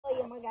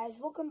guys,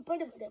 welcome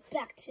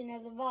back to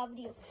another vlog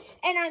video,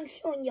 and I'm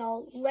showing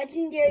y'all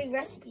legendary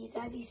recipes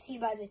as you see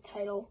by the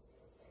title.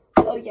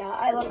 Oh yeah,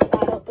 I left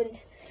that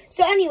opened.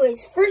 So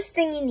anyways, first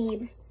thing you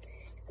need,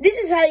 this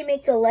is how you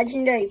make the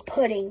legendary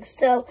pudding.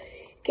 So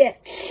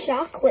get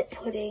chocolate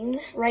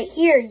pudding right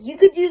here. You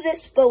could do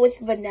this but with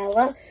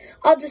vanilla.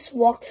 I'll just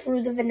walk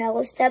through the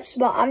vanilla steps,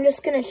 but I'm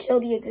just going to show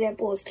the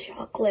example as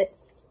chocolate.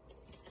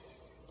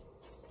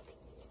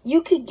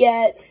 You could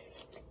get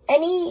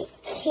any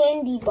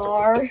candy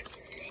bar.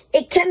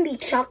 It can be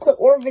chocolate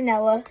or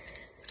vanilla.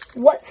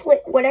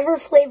 Whatever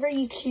flavor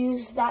you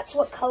choose, that's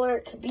what color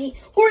it could be.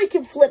 Or you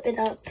can flip it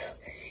up.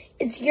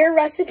 It's your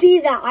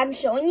recipe that I'm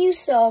showing you,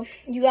 so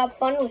you have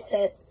fun with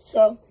it.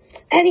 So,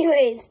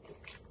 anyways,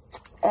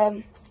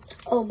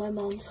 oh, my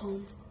mom's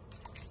home.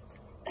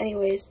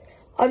 Anyways,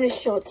 I'll just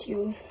show it to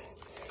you.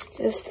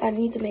 I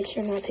need to make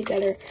sure not to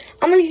get her.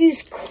 I'm going to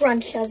use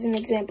Crunch as an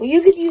example.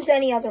 You could use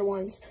any other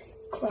ones.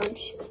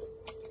 Crunch.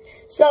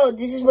 So,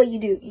 this is what you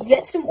do. You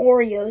get some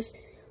Oreos,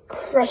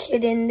 crush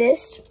it in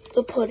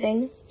the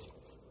pudding.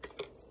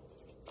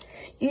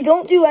 You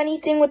don't do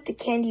anything with the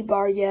candy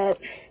bar yet.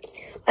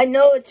 I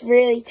know it's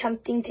really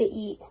tempting to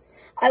eat.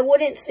 I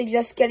wouldn't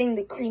suggest getting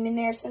the cream in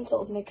there since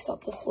it'll mix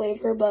up the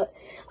flavor, but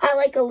I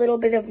like a little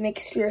bit of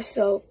mixture,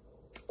 so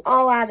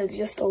I'll add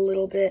just a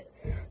little bit.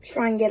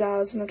 Try and get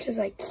out as much as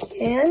I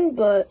can,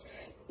 but,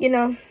 you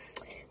know,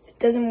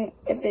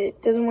 if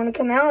it doesn't want to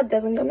come out, it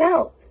doesn't come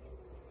out.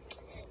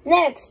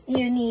 Next,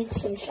 you need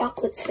some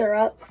chocolate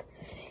syrup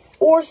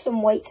or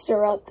some white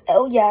syrup.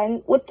 Oh yeah,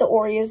 and with the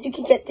Oreos, you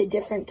can get the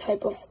different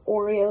type of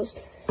Oreos.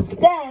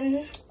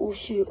 Then, oh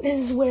shoot, this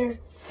is where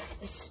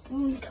the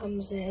spoon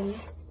comes in.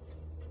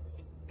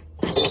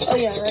 Oh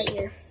yeah, right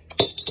here.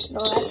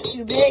 No, that's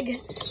too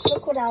big.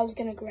 Look what I was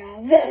gonna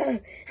grab.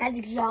 That's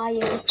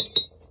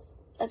giant.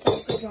 That's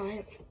also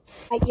giant.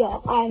 Alright,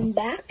 y'all, I'm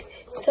back.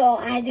 So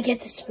I had to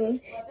get the spoon.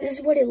 This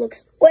is what it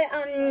looks. Wait,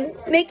 I'm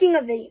making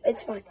a video.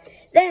 It's fine.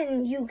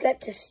 Then you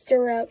get to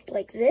stir up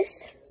like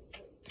this.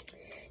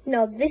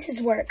 No, this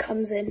is where it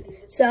comes in.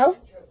 So,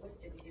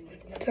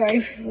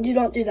 sorry, you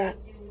don't do that.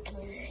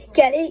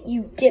 Get it,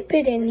 you dip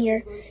it in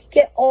here,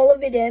 get all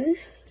of it in,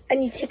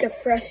 and you take a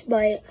fresh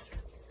bite.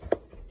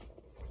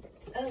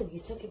 Oh,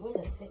 you took it with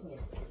us, didn't you?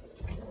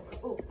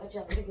 Oh, watch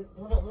out.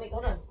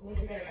 Hold on. Let me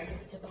get that.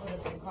 I took all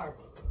this in the car.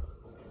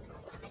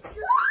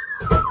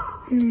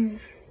 Hmm.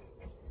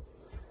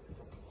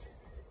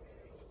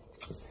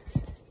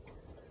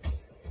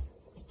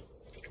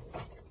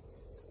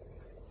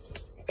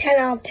 10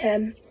 out of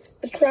 10.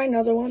 Let's try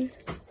another one.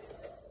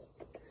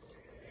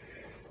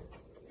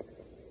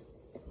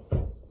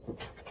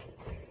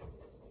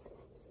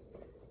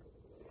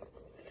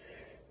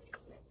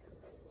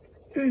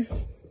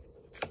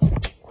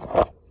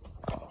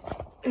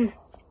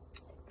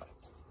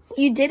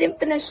 You didn't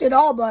finish it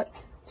all, but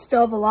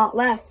still have a lot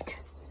left.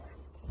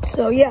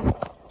 So yeah,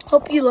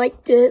 hope you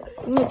liked it.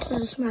 Make sure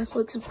to smash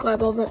like,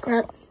 subscribe, all that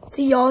crap.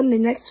 See y'all in the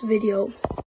next video.